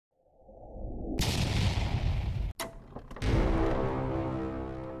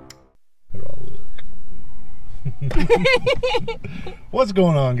What's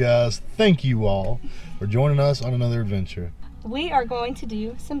going on, guys? Thank you all for joining us on another adventure. We are going to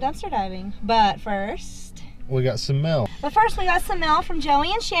do some dumpster diving, but first we got some mail. we got some mail from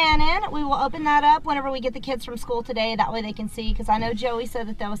Joey and Shannon. We will open that up whenever we get the kids from school today. That way they can see, because I know Joey said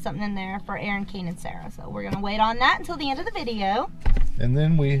that there was something in there for Aaron, Kane, and Sarah. So we're going to wait on that until the end of the video. And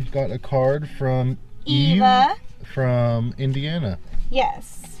then we got a card from Eva from Indiana.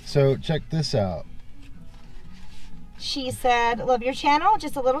 Yes. So check this out. She said, love your channel,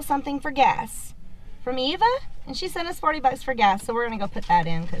 just a little something for gas. From Eva, and she sent us 40 bucks for gas, so we're gonna go put that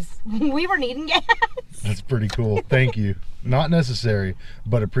in because we were needing gas. That's pretty cool. Thank you. Not necessary,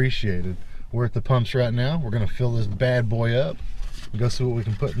 but appreciated. We're at the pumps right now. We're gonna fill this bad boy up and go see what we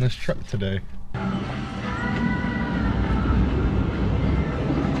can put in this truck today.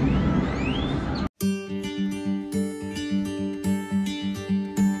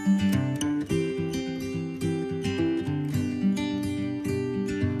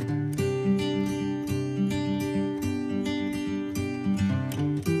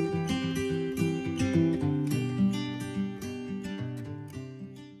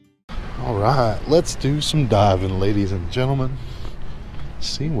 Alright, let's do some diving, ladies and gentlemen.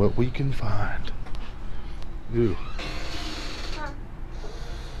 See what we can find. Ooh. Huh.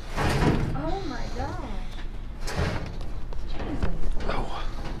 Oh my gosh. Jesus. Oh.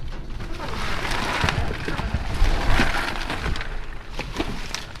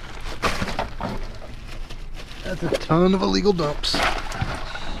 That's a ton of illegal dumps.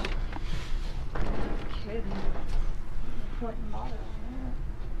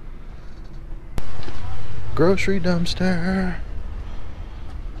 Grocery dumpster.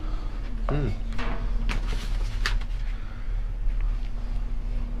 Get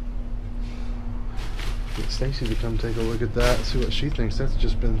Stacy to come take a look at that, see what she thinks. That's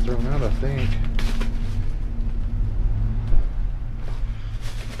just been thrown out, I think.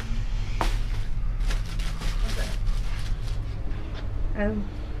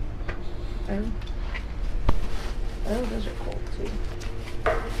 Oh, those are cold too.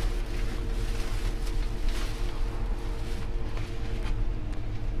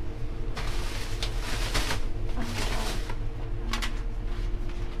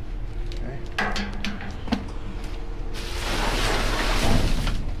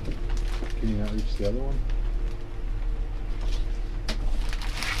 Can you not reach the other one?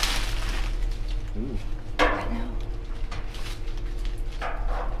 Ooh. I know.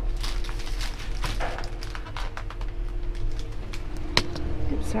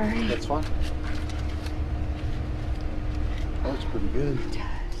 Oops, sorry. That's fine. That looks pretty good. It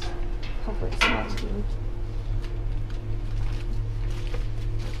does. Hopefully it smells good.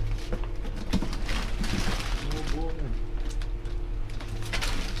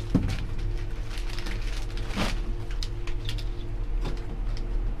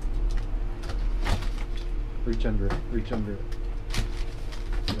 Reach under it. Reach under it.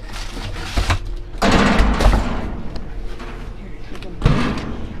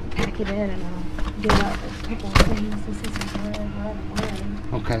 Pack it in and I'll get out a couple of things. This is some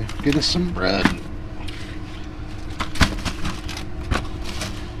bread. Okay, get us some bread.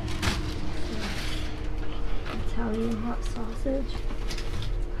 Italian hot sausage.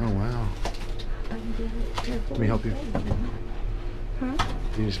 Oh wow. I can get it carefully. Let me help you. Huh?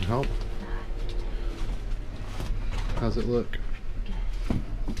 Do you need some help? How's it look? Good.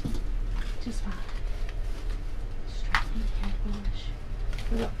 Just fine.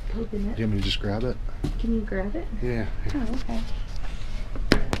 Without poking it. Do you want me to just grab it? Can you grab it? Yeah. Oh, okay.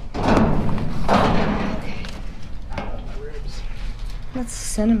 Okay. Ribs. That's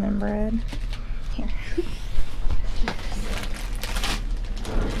cinnamon bread. Here.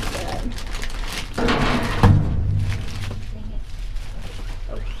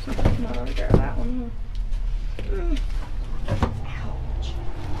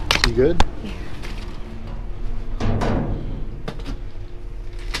 You good? Yeah.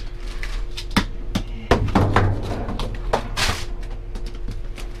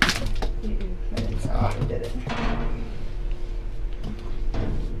 Did it.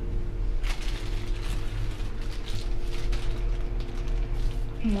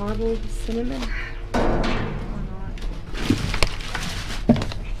 Marbled cinnamon.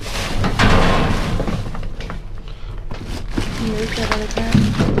 Move that other time.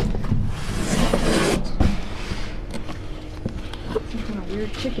 Some kind of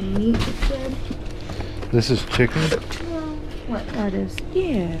weird chicken meat, it said. This is chicken? Well, what that is?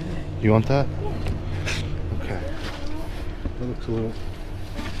 Yeah. You want that? Yeah. Okay. That looks a little...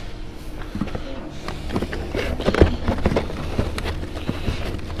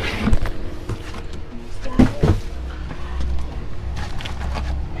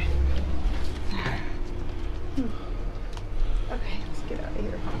 get out of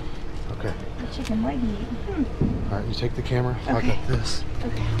here. Okay. The chicken leg meat. All right, you take the camera. Okay. I got this.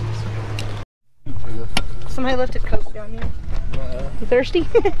 Okay. Somebody left a Coke down here. You thirsty?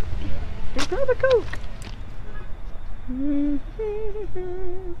 Just grab a Coke.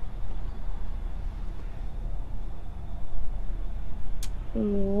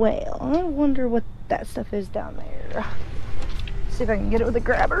 Well, I wonder what that stuff is down there. See if I can get it with the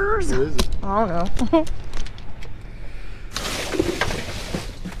grabbers. What is it? I don't know.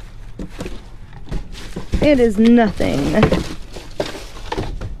 It is nothing.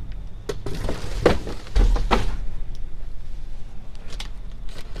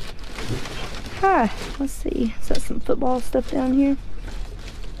 Hi, let's see. Is that some football stuff down here?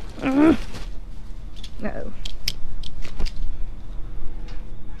 No.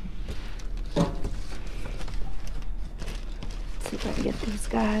 See if I can get these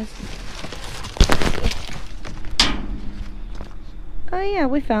guys. Oh yeah,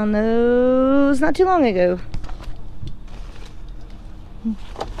 we found those not too long ago. I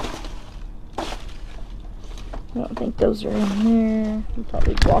don't think those are in here. We'll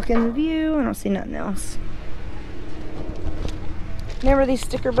probably block in the view. I don't see nothing else. Remember these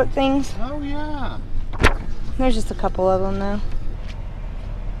sticker book things? Oh yeah. There's just a couple of them though.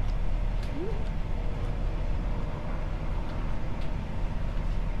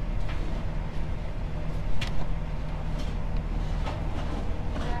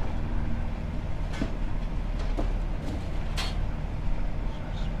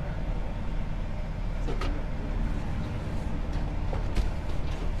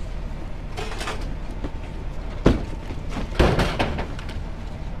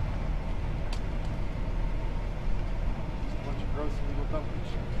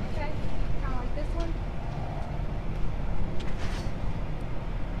 Okay, kind of like this one.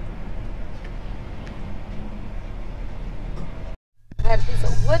 I had a piece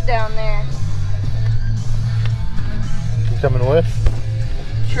of wood down there. You coming with?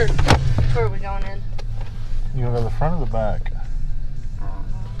 Sure. Where are we going in? You gonna go to the front or the back? I don't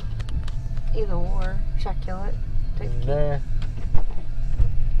know. Either or. Should I kill it? Take the key? Nah.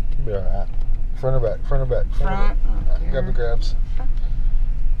 You'll be alright. Front or back? Front or back? Front. Grab the grabs.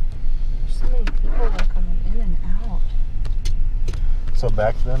 There's so many people that are coming in and out. So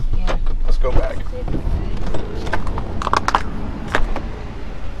back then? Yeah. Let's go back.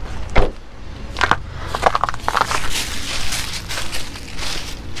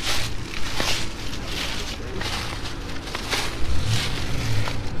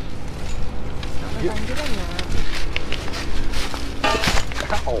 If I can get in there.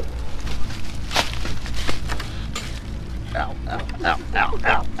 Ow. Ow, ow, ow, ow,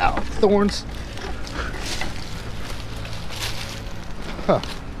 ow, ow. Thorns. Huh.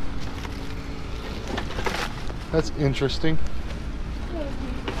 That's interesting.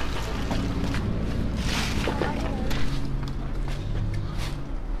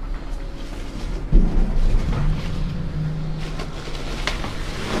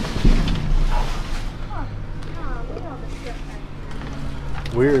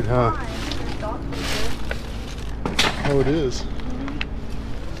 Weird, huh? Oh, it is.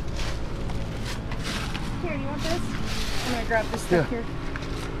 Here, do you want this? I'm gonna grab this stuff here.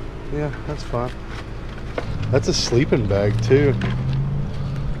 Yeah, that's fine. That's a sleeping bag too.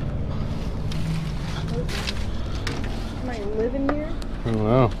 Somebody living here? I don't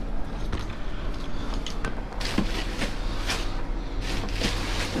know.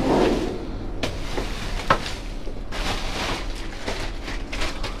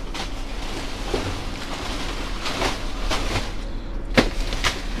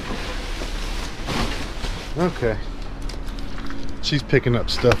 Okay. She's picking up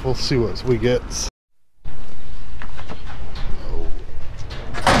stuff. We'll see what we get.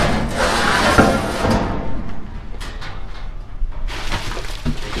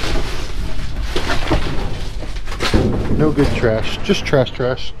 No good trash. Just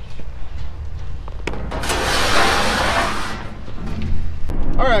trash.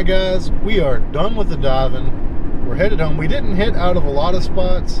 Alright guys, we are done with the diving. We're headed home. We didn't hit out of a lot of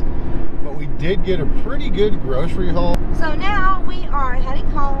spots, but we did get a pretty good grocery haul. So now we are heading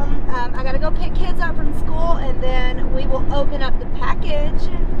home. I gotta go pick kids up from school, and then we will open up the package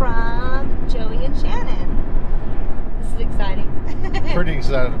from Joey and Shannon. This is exciting. Pretty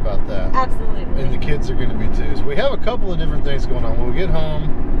excited about that. Absolutely. And the kids are going to be too. So we have a couple of different things going on when we get home.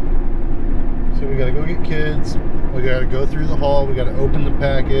 So we got to go get kids. We got to go through the haul. We got to open the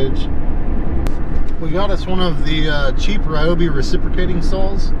package. We got us one of the cheap Ryobi reciprocating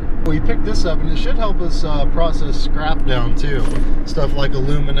saws. We picked this up, and it should help us process scrap down too. Stuff like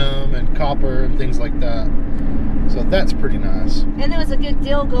aluminum and copper and things like that. So that's pretty nice. And there was a good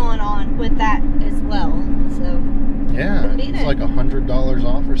deal going on with that as well. So yeah, it's like $100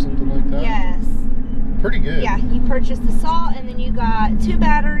 off or something like that. Yes. Pretty good. Yeah, you purchased the salt and then you got 2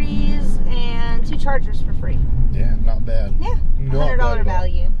 batteries and 2 chargers for free. Yeah, not bad. Yeah, $100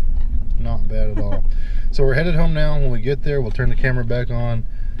 value. Not bad at all. So we're headed home now. When we get there, we'll turn the camera back on.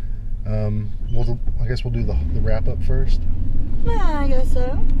 I guess we'll do the wrap up first. Yeah, I guess so.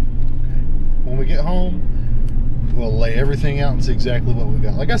 When we get home, we'll lay everything out and see exactly what we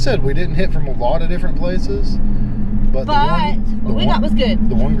got. Like I said, we didn't hit from a lot of different places, but what we got was good.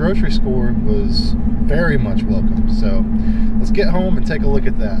 The one grocery store was very much welcome. So let's get home and take a look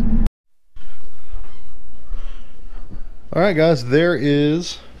at that. All right, guys, there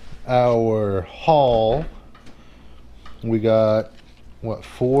is our haul. We got what,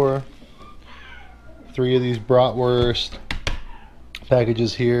 3 of these bratwurst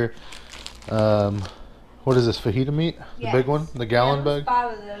packages here. What is this, fajita meat? Yes. The big one, the gallon bag?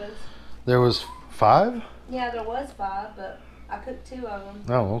 5 of those. There was 5? Yeah, there was 5, but I cooked 2 of them.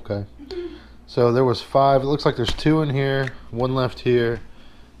 Oh, okay. So there was 5. It looks like there's 2 in here, 1 left here,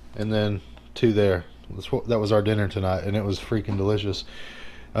 and then 2 there. That was our dinner tonight, and it was freaking delicious.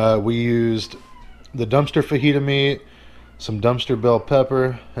 We used the dumpster fajita meat, some dumpster bell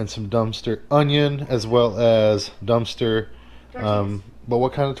pepper, and some dumpster onion, as well as dumpster. But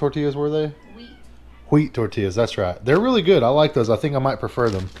what kind of tortillas were they? Wheat tortillas, that's right. They're really good. I like those. I think I might prefer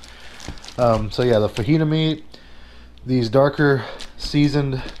them. So yeah, the fajita meat, these darker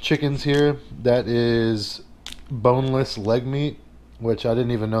seasoned chickens here, that is boneless leg meat, which I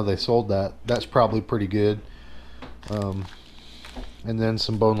didn't even know they sold that. That's probably pretty good. And then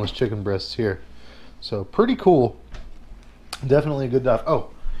some boneless chicken breasts here. So pretty cool. Definitely a good dive.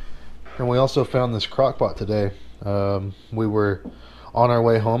 Oh, and we also found this crock pot today. We were on our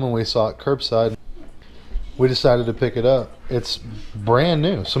way home and we saw it curbside. We decided to pick it up. It's brand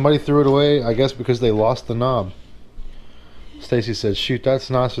new. Somebody threw it away, I guess because they lost the knob. Stacy said, shoot,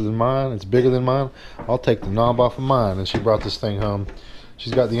 that's nicer than mine. It's bigger than mine. I'll take the knob off of mine. And she brought this thing home.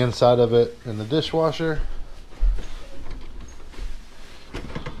 She's got the inside of it in the dishwasher.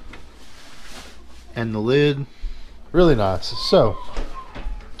 And the lid. Really nice. So,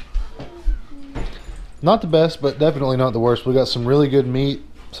 not the best, but definitely not the worst. We got some really good meat,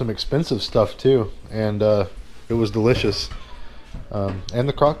 some expensive stuff too, and it was delicious. And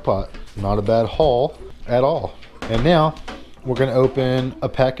the crock pot, not a bad haul at all. And now we're going to open a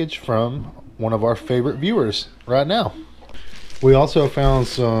package from one of our favorite viewers right now. We also found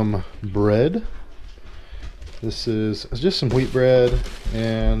some bread. This is just some wheat bread,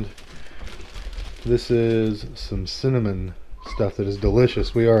 and this is some cinnamon stuff that is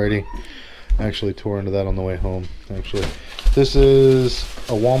delicious. We already actually tore into that on the way home, actually. This is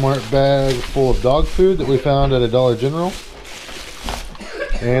a Walmart bag full of dog food that we found at a Dollar General.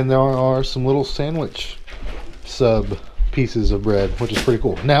 And there are some little sandwich sub pieces of bread, which is pretty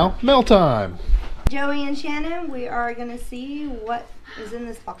cool. Now, mail time! Joey and Shannon, we are going to see what is in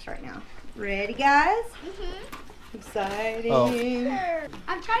this box right now. Ready, guys? Exciting. Oh.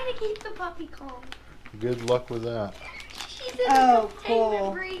 I'm trying to keep the puppy calm. Good luck with that. She's in a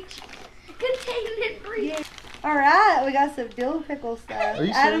containment breach. Containment breach. Yeah. All right, we got some dill pickle stuff. Are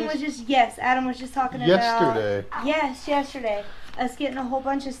you Adam serious? was just Adam was just talking Yesterday. about yesterday. Us getting a whole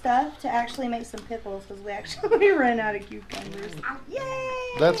bunch of stuff to actually make some pickles because we actually ran out of cucumbers. Yay!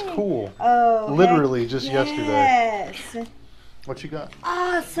 That's cool. Oh, literally just yesterday. Yes. What you got?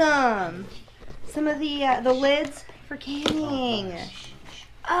 Awesome. Some of the lids for canning.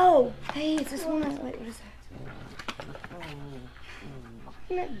 Oh, hey, is this one? Wait, what is that?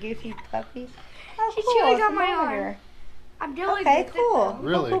 Isn't that goofy puppy? Oh, She cool. chewing on It's a my monitor. arm. I'm doing Okay, it. cool.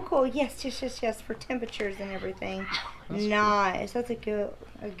 Really? Cool. Yes, for temperatures and everything. That's nice. That's a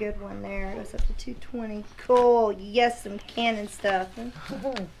good one there. It goes up to 220. Cool. Yes, some canning stuff.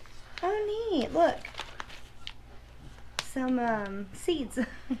 Oh, neat. Look. Some seeds.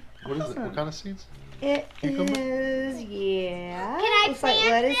 What is it? What kind of seeds? It Cucumber? is, yeah. Can I it's like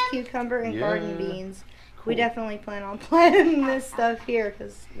plant lettuce, them? cucumber, and Yeah. garden beans. Cool. We definitely plan on planting this stuff here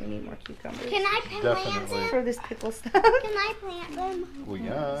because we need more cucumbers. Can I plant Definitely. them? For this pickle stuff. Can I plant them? Well,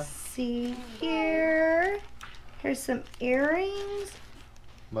 yeah. See here. Here's some earrings.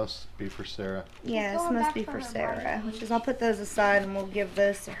 Must be for Sarah. Yeah, this going must back be for for her Sarah. birthday. I'll put those aside and we'll give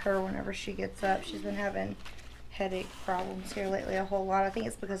those to her whenever she gets up. She's been having headache problems here lately a whole lot. I think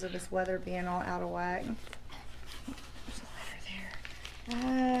it's because of this weather being all out of whack. There's a letter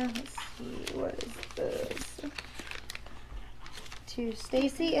there. Let's see, what is this? To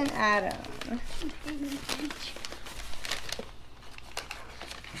Stacy and Adam.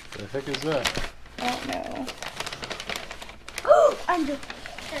 The heck is that? I don't know. Under.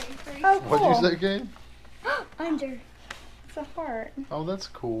 Oh, cool. What'd you say, Kane? Under. It's a heart. Oh, that's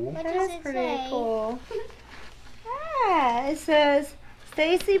cool. What That does is it pretty say? cool. Ah, it says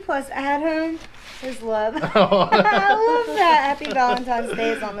Stacy plus Adam is love. I love that. Happy Valentine's Day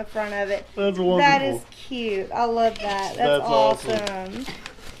is on the front of it. That's wonderful. That is cute. I love that. That's awesome.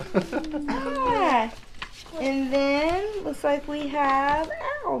 Ah. And then looks like we have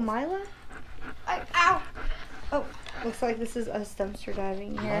Mila. Ow. Oh, looks like this is us dumpster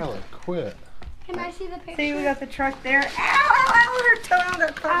diving here. Mila, quit. Can I see the picture? See, we got the truck there. Ow, her toe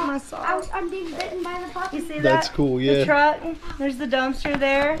got caught in my sock. I'm being bitten by the puppy. You see that? That's cool, The yeah. truck. There's the dumpster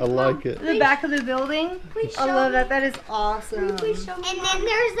there. I like it. The back of the building. Please I show love me. that. That is awesome. Please show me. And then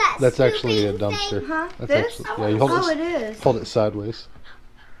there's that. That's actually a scooping dumpster. thing. Huh? That's This? actually, yeah, you hold Oh, it, it is. hold it sideways.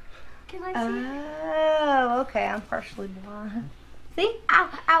 Can I see? Oh, okay. I'm partially blind. See? Ow,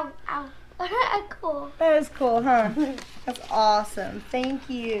 ow, ow. Cool. That is cool, huh? That's awesome. Thank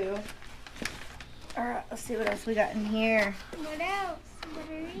you. All right, let's see what else we got in here. What else? What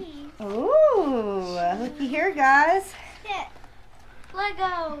are these? Ooh, looky here, guys. Yeah.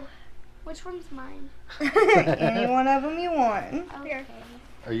 Lego. Which one's mine? Any one of them you want. Okay.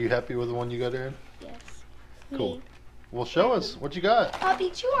 Are you happy with the one you got, Aaron? Yes. Cool. Well, show us what you got.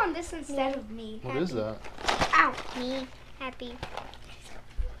 Puppy, chew on this instead of me. What is that? Ow. Me. Happy.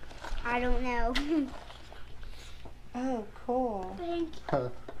 I don't know. Oh, cool. Thank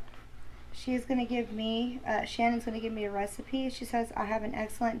you. She's going to give me, Shannon's going to give me a recipe. She says, I have an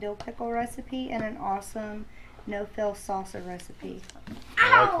excellent dill pickle recipe and an awesome no-fill salsa recipe.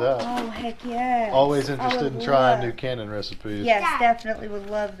 I like that. Oh, heck yes. Always I interested would in trying love- new cannon recipes. Yes, Dad. definitely would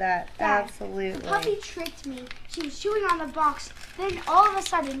love that. Dad. Absolutely. Puppy tricked me. She was chewing on the box. Then all of a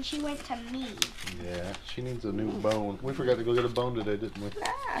sudden she went to me. Yeah, she needs a new bone. We forgot to go get a bone today, didn't we?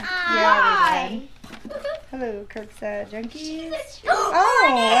 Yeah, we did. Hello, Curbside Junkies.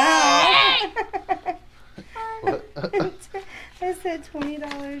 Oh, wow. What? I said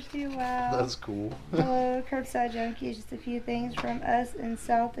 $20 too. Wow. That's cool. Hello, Curbside Junkies. Just a few things from us in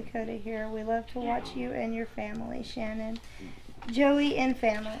South Dakota here. We love to watch you and your family, Shannon, Joey, and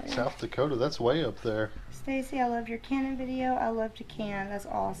family. South Dakota, that's way up there. Stacy, I love your canning video. I love to can. That's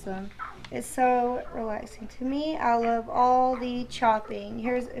awesome. It's so relaxing to me. I love all the chopping.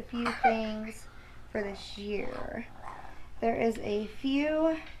 Here's a few things for this year. There is a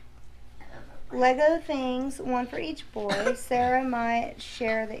few Lego things, one for each boy. Sarah might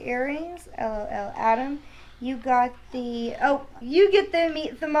share the earrings. LOL. Adam, you got the, you get the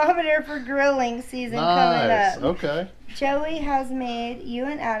meat thermometer for grilling season coming Nice. up. Okay. Joey has made you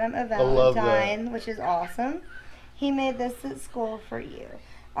and Adam a love that. Valentine, which is awesome. He made this at school for you.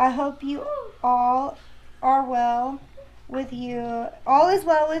 I hope you all are well with you. All is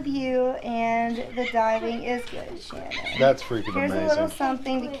well with you, and the diving is good, Shannon. That's freaking Here's a little amazing.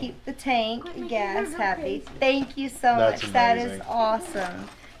 something to keep the tank gas happy. Thank you so That's much. That is amazing. awesome.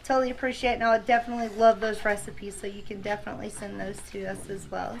 Totally appreciate it, and I would definitely love those recipes, so you can definitely send those to us as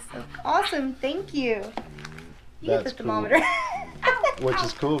well. So awesome. Thank you. You get the That's cool. thermometer. Which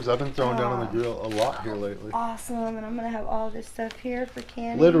is cool because I've been throwing down on the grill a lot here lately. Awesome, and I'm going to have all this stuff here for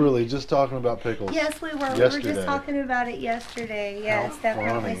canning. Literally just talking about pickles. Yes, we were. We were Yesterday. just talking about it yesterday. Yes, How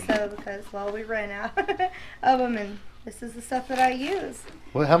definitely funny. so, because, well, we ran out of them, and this is the stuff that I use.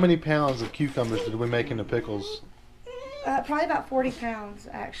 Well, how many pounds of cucumbers did we make into pickles? Probably about 40 pounds,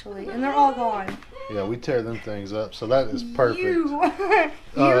 actually, and they're all gone. Yeah, we tear them things up, so that is perfect. You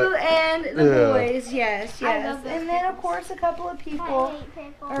and the yeah. boys, yes, I yes. love those And then, of course, a couple of people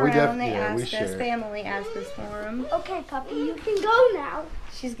around, they we asked us, share. family asked us for them. Okay, puppy, you can go now.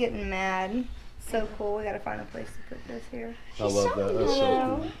 She's getting mad. So cool. We got to find a place to put this here. I love that. That's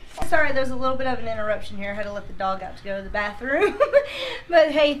so cool. Sorry, there's a little bit of an interruption here. I had to let the dog out to go to the bathroom.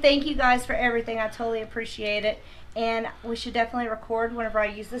 But hey, thank you guys for everything. I totally appreciate it. And we should definitely record whenever I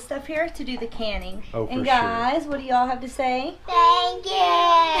use this stuff here to do the canning. Oh, for and guys, what do y'all have to say? Thank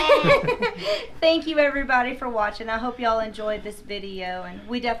you. Thank you everybody for watching. I hope y'all enjoyed this video, and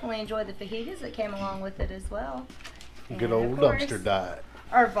we definitely enjoyed the fajitas that came along with it as well. Good And, old of course, dumpster diet.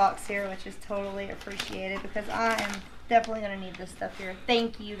 our box here, which is totally appreciated because I am definitely going to need this stuff here.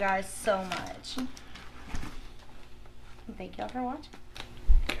 Thank you guys so much. And thank y'all for watching.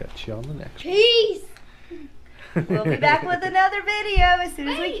 Catch you on the next one. Peace. We'll be back with another video as soon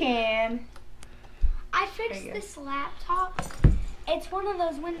as we can. I There fixed you go. this laptop. It's one of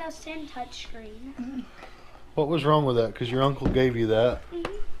those Windows 10 touchscreen. What was wrong with that? Because your uncle gave you that.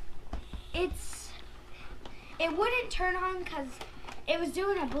 It wouldn't turn on because it was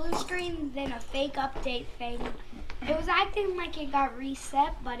doing a blue screen, then a fake update thing. It was acting like it got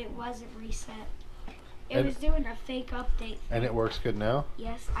reset, but it wasn't reset. It was doing a fake update. And it works good now?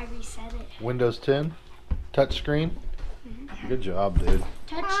 Yes, I reset it. Windows 10? Touch screen? Good job, dude.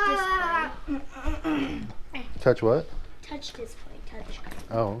 Touch display. Touch what? Touch display. Touch screen.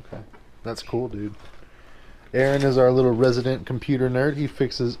 Oh, okay. That's cool, dude. Aaron is our little resident computer nerd. He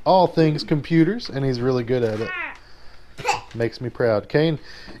fixes all things computers, and he's really good at it. Makes me proud. Kane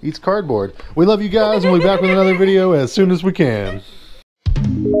eats cardboard. We love you guys, and we'll be back with another video as soon as we can.